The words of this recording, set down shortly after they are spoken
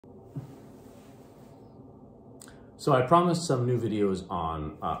So I promised some new videos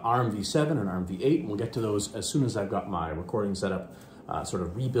on ARMv7 and ARMv8, and we'll get to those as soon as I've got my recording setup sort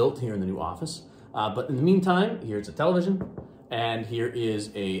of rebuilt here in the new office. But in the meantime, here's a television, and here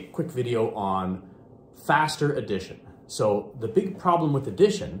is a quick video on faster addition. So the big problem with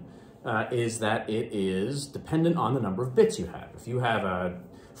addition is that it is dependent on the number of bits you have. If you have a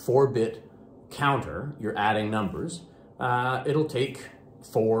 4-bit counter, you're adding numbers, it'll take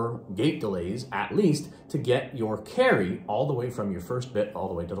 4 gate delays at least to get your carry all the way from your first bit all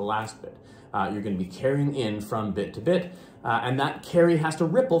the way to the last bit. You're going to be carrying in from bit to bit, and that carry has to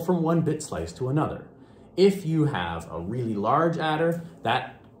ripple from one bit slice to another. If you have a really large adder,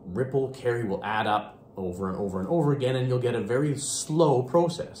 that ripple carry will add up over and over and over again, and you'll get a very slow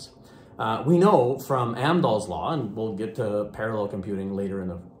process. We know from Amdahl's law, and we'll get to parallel computing later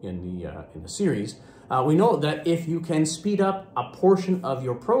in the series. We know that if you can speed up a portion of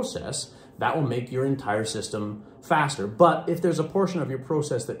your process, that will make your entire system faster. But if there's a portion of your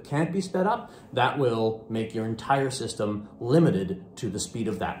process that can't be sped up, that will make your entire system limited to the speed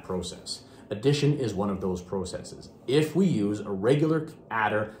of that process. Addition is one of those processes. If we use a regular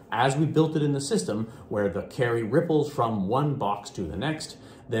adder as we built it in the system, where the carry ripples from one box to the next,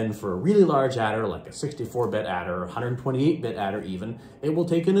 then for a really large adder, like a 64-bit adder, or 128-bit adder even, it will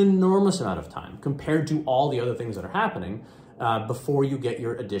take an enormous amount of time compared to all the other things that are happening before you get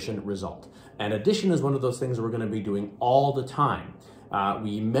your addition result. And addition is one of those things we're going to be doing all the time.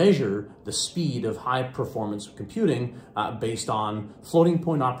 We measure the speed of high-performance computing based on floating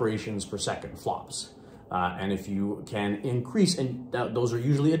point operations per second, flops. And if you can increase, and those are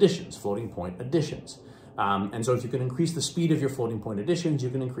usually additions, floating point additions. And so if you can increase the speed of your floating point additions,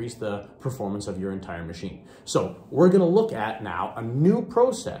 you can increase the performance of your entire machine. So we're going to look at now a new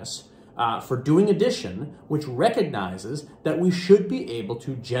process for doing addition, which recognizes that we should be able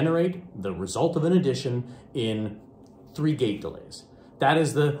to generate the result of an addition in 3 gate delays. That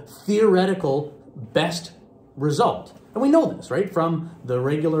is the theoretical best result. And we know this, right? From the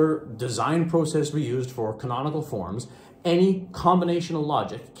regular design process we used for canonical forms, any combinational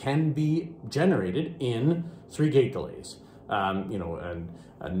logic can be generated in 3 gate delays. You know,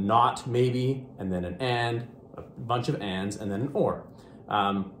 a not, maybe, and then an and, a bunch of ands, and then an or.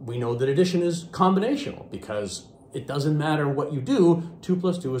 We know that addition is combinational because it doesn't matter what you do, 2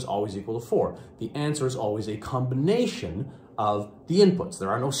 plus 2 is always equal to 4. The answer is always a combination of the inputs.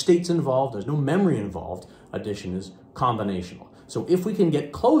 There are no states involved, there's no memory involved. Addition is combinational. So if we can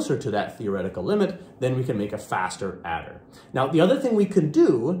get closer to that theoretical limit, then we can make a faster adder. Now, the other thing we can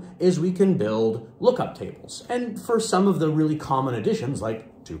do is we can build lookup tables. And for some of the really common additions,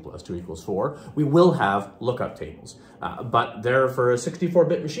 like 2 plus 2 equals 4, we will have lookup tables. But there, for a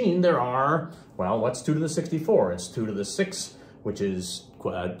 64-bit machine, there are, well, what's 2 to the 64? It's 2 to the 6, which is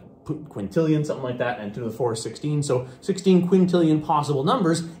quintillion, something like that, and 2 to the 4 is 16. So 16 quintillion possible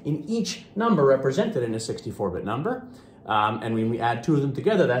numbers in each number represented in a 64-bit number. And when we add 2 of them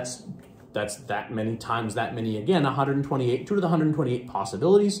together, that's that many times that many again, 128, 2 to the 128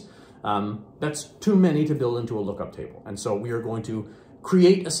 possibilities. That's too many to build into a lookup table. And so we are going to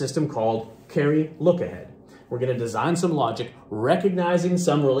create a system called carry lookahead. We're going to design some logic recognizing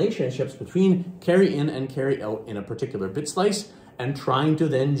some relationships between carry in and carry out in a particular bit slice, and trying to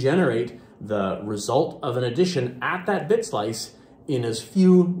then generate the result of an addition at that bit slice in as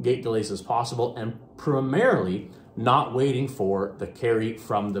few gate delays as possible, and primarily not waiting for the carry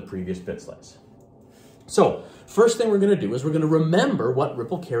from the previous bit slice. So first thing we're going to do is we're going to remember what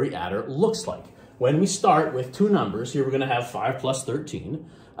ripple carry adder looks like. When we start with 2 numbers, here we're going to have 5 plus 13.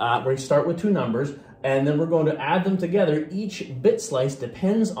 We start with 2 numbers, and then we're going to add them together. Each bit slice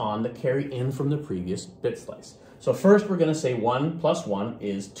depends on the carry in from the previous bit slice. So first we're going to say 1 plus 1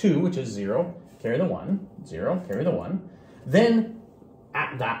 is 2, which is 0, carry the 1, 0, carry the 1. Then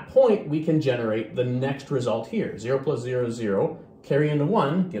at that point, we can generate the next result here. 0 plus 0 is 0, carry into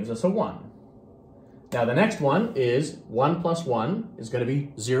 1 gives us a 1. Now the next one is 1 plus 1 is going to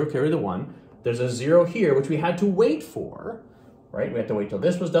be 0, carry the 1. There's a 0 here, which we had to wait for, right? We had to wait till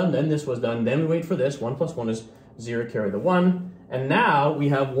this was done, then this was done, then we wait for this. 1 plus 1 is 0, carry the 1. And now we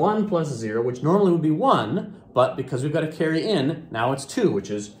have 1 plus 0, which normally would be 1, but because we've got to carry in, now it's 2, which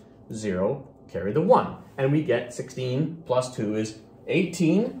is 0, carry the 1. And we get 16 plus 2 is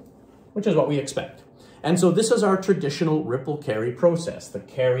 18, which is what we expect. And so this is our traditional ripple carry process. The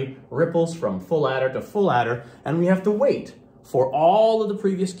carry ripples from full adder to full adder, and we have to wait for all of the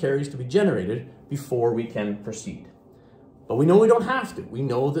previous carries to be generated before we can proceed. But we know we don't have to. We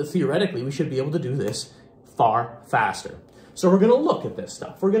know that theoretically we should be able to do this far faster. So we're going to look at this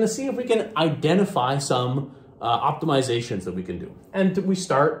stuff. We're going to see if we can identify some optimizations that we can do. And we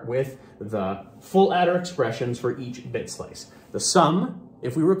start with the full adder expressions for each bit slice. The sum,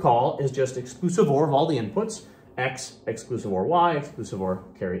 if we recall, is just exclusive OR of all the inputs, x exclusive OR y, exclusive OR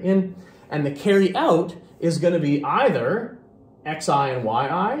carry in. And the carry out is going to be either xi and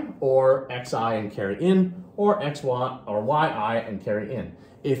yi, or xi and carry in, or xy or yi and carry in.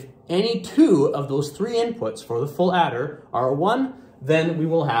 If any two of those three inputs for the full adder are a 1, then we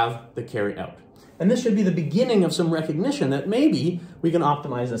will have the carry out. And this should be the beginning of some recognition that maybe we can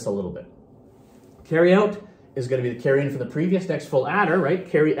optimize this a little bit. Carry out is going to be the carry in for the previous next full adder, right?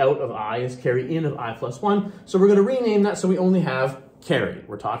 Carry out of I is carry in of I plus 1. So we're going to rename that so we only have carry.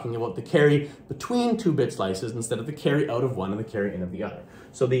 We're talking about the carry between two bit slices instead of the carry out of one and the carry in of the other.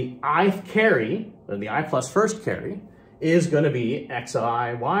 So the I carry, or the I plus first carry, is going to be xi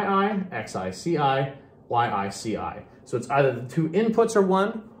yi, xi ci, yi ci. So it's either the two inputs are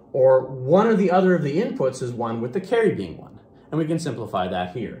 1, or one or the other of the inputs is 1 with the carry being 1. And we can simplify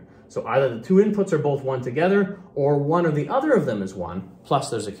that here. So either the two inputs are both 1 together, or one or the other of them is 1, plus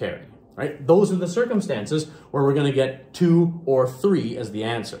there's a carry, right? Those are the circumstances where we're going to get 2 or 3 as the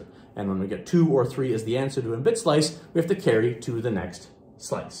answer. And when we get 2 or 3 as the answer to a bit slice, we have to carry to the next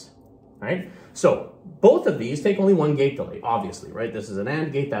slice, right? So both of these take only one gate delay, obviously, right? This is an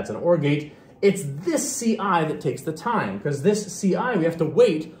AND gate, that's an OR gate. It's this CI that takes the time, because this CI we have to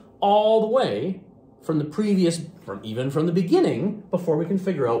wait all the way from the previous, even from the beginning, before we can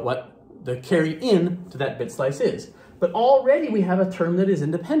figure out what the carry in to that bit slice is. But already we have a term that is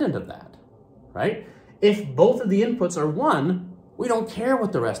independent of that, right? If both of the inputs are 1, we don't care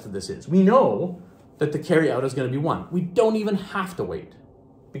what the rest of this is. We know that the carry out is going to be 1. We don't even have to wait,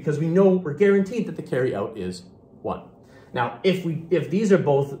 because we know we're guaranteed that the carry out is 1. Now, if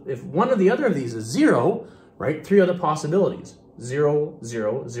one or the other of these is 0, right, 3 other possibilities, 0,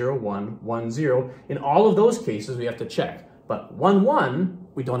 0, 0, 1, 1, 0. In all of those cases, we have to check. But 1, 1,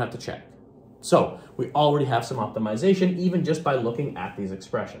 we don't have to check. So we already have some optimization, even just by looking at these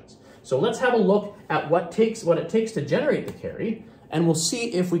expressions. So let's have a look at what it takes to generate the carry, and we'll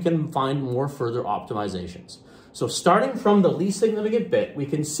see if we can find more further optimizations. So starting from the least significant bit, we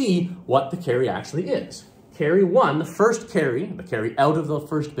can see what the carry actually is. Carry 1, the first carry, the carry out of the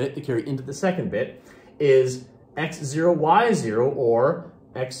first bit, the carry into the second bit, is x0, y0, or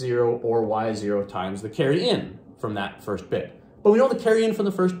x0 or y0 times the carry in from that first bit. But we know the carry in from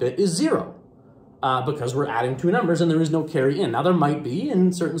the first bit is 0 because we're adding two numbers and there is no carry in. Now there might be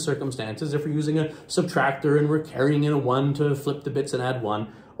in certain circumstances if we're using a subtractor and we're carrying in a 1 to flip the bits and add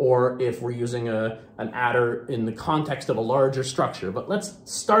 1, or if we're using an adder in the context of a larger structure. But let's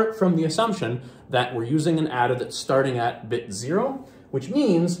start from the assumption that we're using an adder that's starting at bit 0, which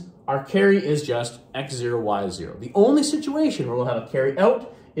means our carry is just x0, y0. The only situation where we'll have a carry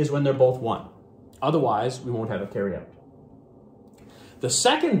out is when they're both 1. Otherwise, we won't have a carry out. The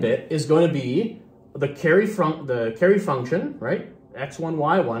second bit is going to be the carry function, right? x1,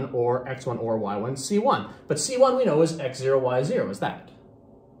 y1, or x1 or y1, c1. But c1 we know is x0, y0, is that.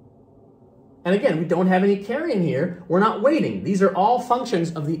 And again, we don't have any carry in here. We're not waiting. These are all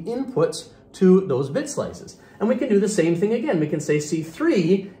functions of the inputs to those bit slices. And we can do the same thing again. We can say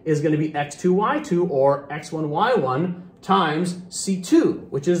C3 is going to be x2, y2, or x1, y1 times C2,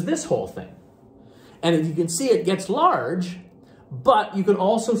 which is this whole thing. And as you can see, it gets large, but you can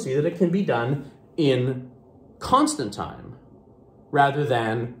also see that it can be done in constant time rather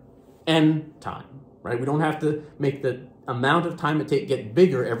than n time, right? We don't have to make the amount of time it takes get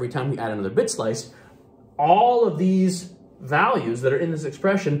bigger every time we add another bit slice. All of these values that are in this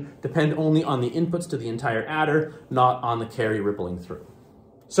expression depend only on the inputs to the entire adder, not on the carry rippling through.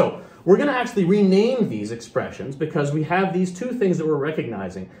 So we're going to actually rename these expressions because we have these two things that we're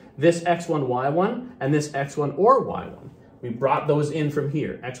recognizing, this x1, y1, and this x1 or y1. We brought those in from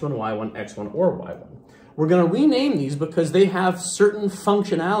here, x1, y1, x1 or y1. We're going to rename these because they have certain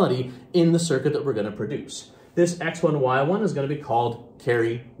functionality in the circuit that we're going to produce. This x1, y1 is going to be called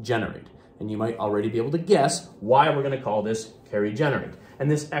carry generate. And you might already be able to guess why we're going to call this carry generate.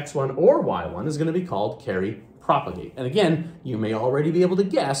 And this x1 or y1 is going to be called carry propagate. And again, you may already be able to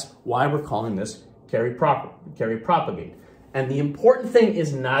guess why we're calling this carry propagate. And the important thing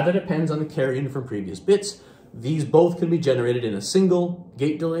is neither depends on the carry in from previous bits. These both can be generated in a single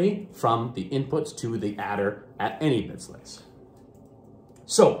gate delay from the inputs to the adder at any bit slice.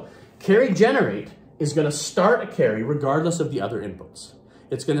 So carry generate is going to start a carry regardless of the other inputs.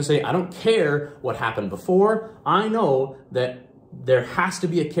 It's going to say, I don't care what happened before. I know that there has to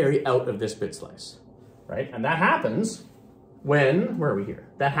be a carry out of this bit slice, right? And that happens when, where are we here?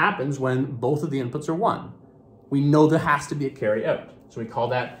 That happens when both of the inputs are 1. We know there has to be a carry out. So we call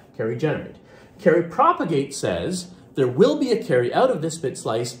that carry generate. Carry propagate says there will be a carry out of this bit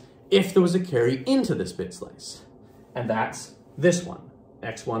slice if there was a carry into this bit slice. And that's this one,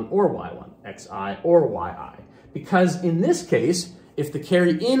 x1 or y1, xi or yi. Because in this case, if the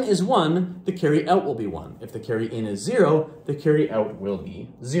carry in is 1, the carry out will be 1. If the carry in is 0, the carry out will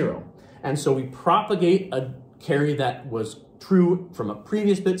be 0. And so we propagate a carry that was true from a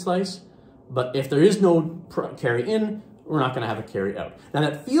previous bit slice, but if there is no carry in, we're not going to have a carry out. Now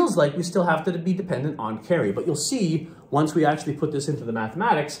that feels like we still have to be dependent on carry, but you'll see once we actually put this into the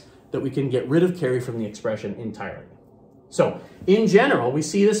mathematics that we can get rid of carry from the expression entirely. So in general, we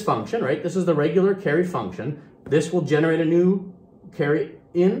see this function, right? This is the regular carry function. This will generate a new carry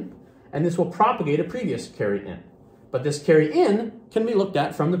in, and this will propagate a previous carry in. But this carry in can be looked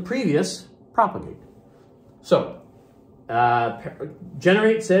at from the previous propagate. So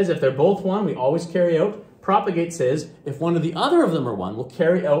generate says if they're both 1, we always carry out. Propagate says if one or the other of them are 1, we'll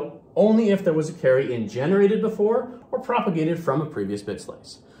carry out only if there was a carry in generated before or propagated from a previous bit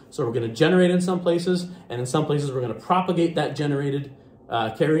slice. So we're going to generate in some places, and in some places we're going to propagate that generated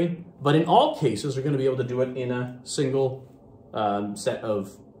carry. But in all cases, we're going to be able to do it in a single set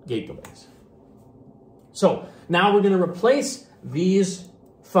of gate delays. So now we're going to replace these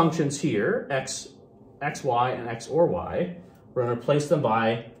functions here, x, y, and x or y. We're going to replace them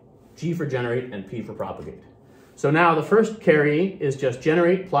by g for generate and p for propagate. So now the first carry is just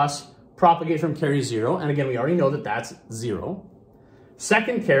generate plus propagate from carry 0. And again, we already know that that's 0.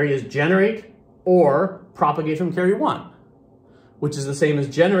 Second carry is generate or propagate from carry 1, which is the same as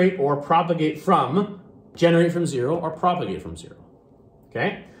generate or propagate from 0 or propagate from 0.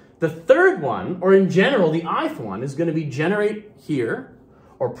 Okay? The third one, or in general, the ith one, is going to be generate here,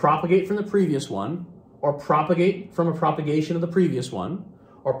 or propagate from the previous one, or propagate from a propagation of the previous one,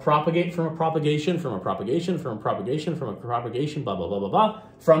 or propagate from a propagation, from a propagation, from a propagation, from a propagation, blah, blah, blah, blah, blah,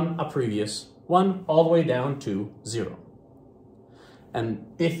 from a previous one, all the way down to 0. And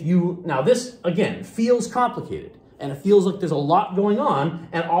if you, now this, again, feels complicated, and it feels like there's a lot going on,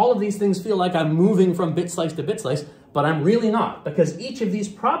 and all of these things feel like I'm moving from bit slice to bit slice, but I'm really not, because each of these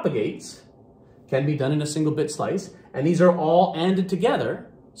propagates can be done in a single bit slice, and these are all ANDed together,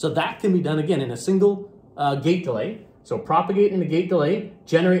 so that can be done again in a single gate delay. So propagate in a gate delay,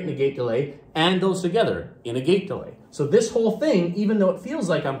 generate in a gate delay, and those together in a gate delay. So this whole thing, even though it feels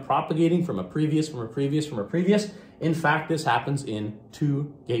like I'm propagating from a previous, in fact, this happens in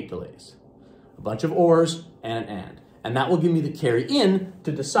 2 gate delays. A bunch of ORs and an AND. And that will give me the carry in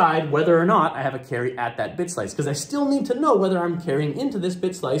to decide whether or not I have a carry at that bit slice, because I still need to know whether I'm carrying into this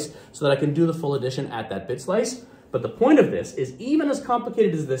bit slice so that I can do the full addition at that bit slice. But the point of this is, even as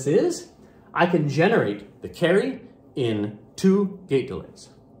complicated as this is, I can generate the carry in 2 gate delays.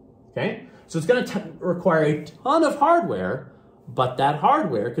 Okay? So it's going to require a ton of hardware, but that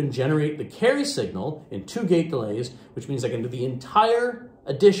hardware can generate the carry signal in 2 gate delays, which means I can do the entire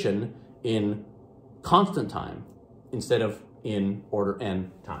addition in constant time instead of in order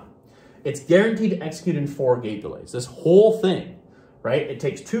n time. It's guaranteed to execute in 4 gate delays. This whole thing, right? It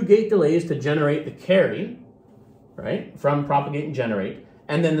takes 2 gate delays to generate the carry, right? From propagate and generate.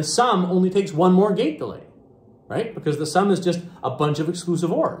 And then the sum only takes 1 more gate delay, right? Because the sum is just a bunch of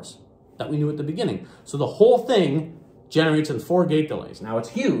exclusive ORs that we knew at the beginning. So the whole thing generates in 4 gate delays. Now it's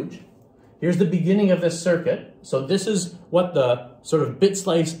huge. Here's the beginning of this circuit. So this is what the sort of bit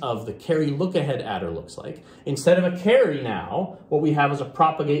slice of the carry lookahead adder looks like. Instead of a carry now, what we have is a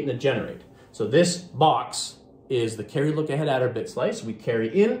propagate and a generate. So this box is the carry lookahead adder bit slice. We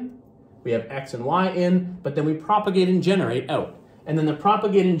carry in, we have X and Y in, but then we propagate and generate out. And then the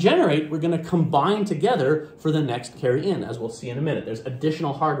propagate and generate, we're going to combine together for the next carry in, as we'll see in a minute. There's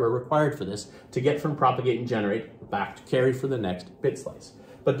additional hardware required for this to get from propagate and generate back to carry for the next bit slice.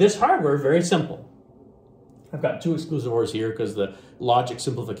 But this hardware is very simple. I've got 2 exclusive ORs here because the logic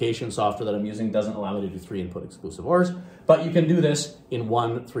simplification software that I'm using doesn't allow me to do 3 input exclusive ORs, but you can do this in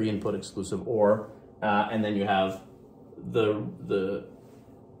 1 3 input exclusive OR, and then you have the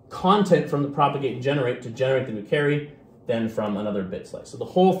content from the propagate and generate to generate the new carry, then from another bit slice. So the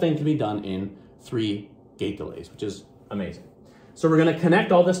whole thing can be done in 3 gate delays, which is amazing. So we're going to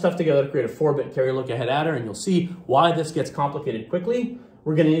connect all this stuff together to create a 4-bit carry lookahead adder, and you'll see why this gets complicated quickly.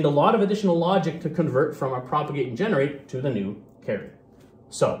 We're going to need a lot of additional logic to convert from our propagate and generate to the new carry.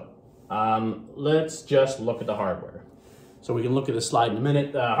 So let's just look at the hardware. So we can look at this slide in a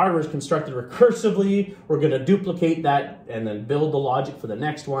minute. The hardware is constructed recursively. We're going to duplicate that and then build the logic for the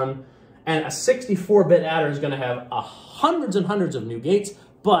next one. And a 64-bit adder is going to have hundreds and hundreds of new gates,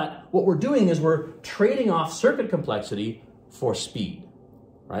 but what we're doing is we're trading off circuit complexity for speed,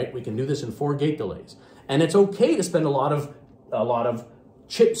 right? We can do this in 4 gate delays. And it's okay to spend a lot of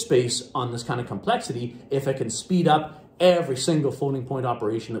chip space on this kind of complexity if it can speed up every single floating point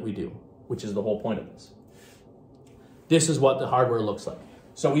operation that we do, which is the whole point of this. This is what the hardware looks like.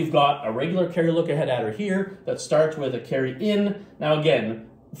 So we've got a regular carry lookahead adder here that starts with a carry in. Now again,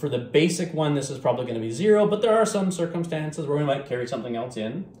 for the basic one, this is probably going to be 0, but there are some circumstances where we might carry something else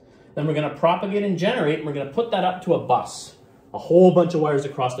in. Then we're going to propagate and generate, and we're going to put that up to a bus, a whole bunch of wires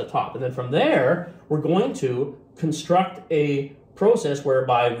across the top. And then from there, we're going to construct a process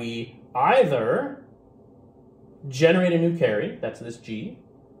whereby we either generate a new carry, that's this G,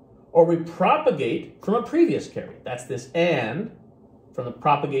 or we propagate from a previous carry, that's this AND, from the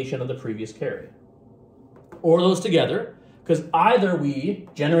propagation of the previous carry. Or those together, because either we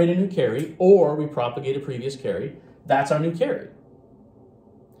generate a new carry or we propagate a previous carry, that's our new carry.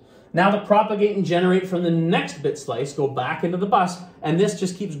 Now the propagate and generate from the next bit slice go back into the bus, and this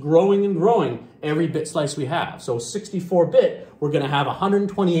just keeps growing and growing every bit slice we have. So 64-bit, we're going to have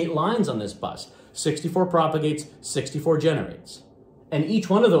 128 lines on this bus. 64 propagates, 64 generates. And each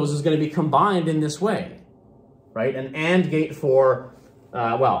one of those is going to be combined in this way, right? An AND gate for,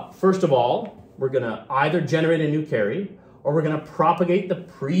 well, first of all, we're going to either generate a new carry, or we're going to propagate the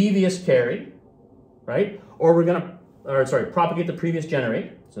previous carry, right? Or we're going to, propagate the previous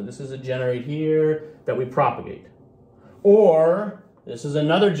generate. So this is a generate here that we propagate. Or this is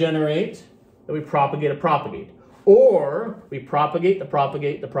another generate that we propagate a propagate. Or we propagate the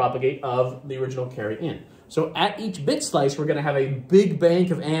propagate of the original carry in. So at each bit slice, we're going to have a big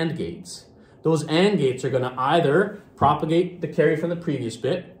bank of AND gates. Those AND gates are going to either propagate the carry from the previous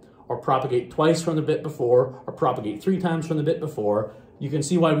bit, or propagate twice from the bit before, or propagate 3 times from the bit before. You can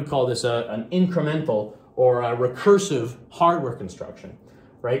see why we call this an incremental or a recursive hardware construction,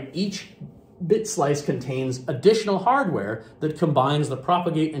 right? Each bit slice contains additional hardware that combines the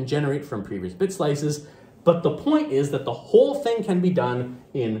propagate and generate from previous bit slices. But the point is that the whole thing can be done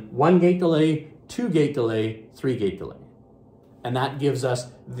in 1 gate delay, 2 gate delay, 3 gate delay. And that gives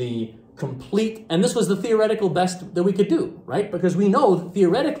us the complete, and this was the theoretical best that we could do, right? Because we know that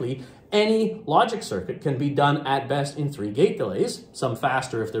theoretically, any logic circuit can be done at best in 3 gate delays, some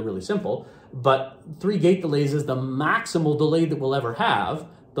faster if they're really simple, but 3 gate delays is the maximal delay that we'll ever have,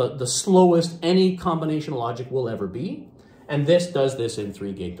 the slowest any combination logic will ever be, and this does this in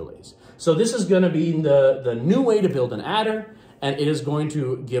 3 gate delays. So this is going to be the new way to build an adder, and it is going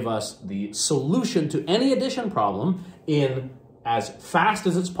to give us the solution to any addition problem in as fast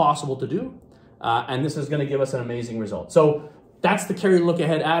as it's possible to do, and this is going to give us an amazing result. So that's the carry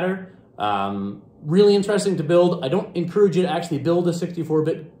lookahead adder. Really interesting to build. I don't encourage you to actually build a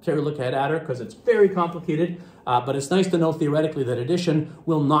 64-bit carry lookahead adder because it's very complicated, but it's nice to know theoretically that addition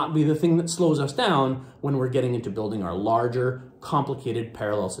will not be the thing that slows us down when we're getting into building our larger, complicated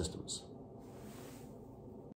parallel systems.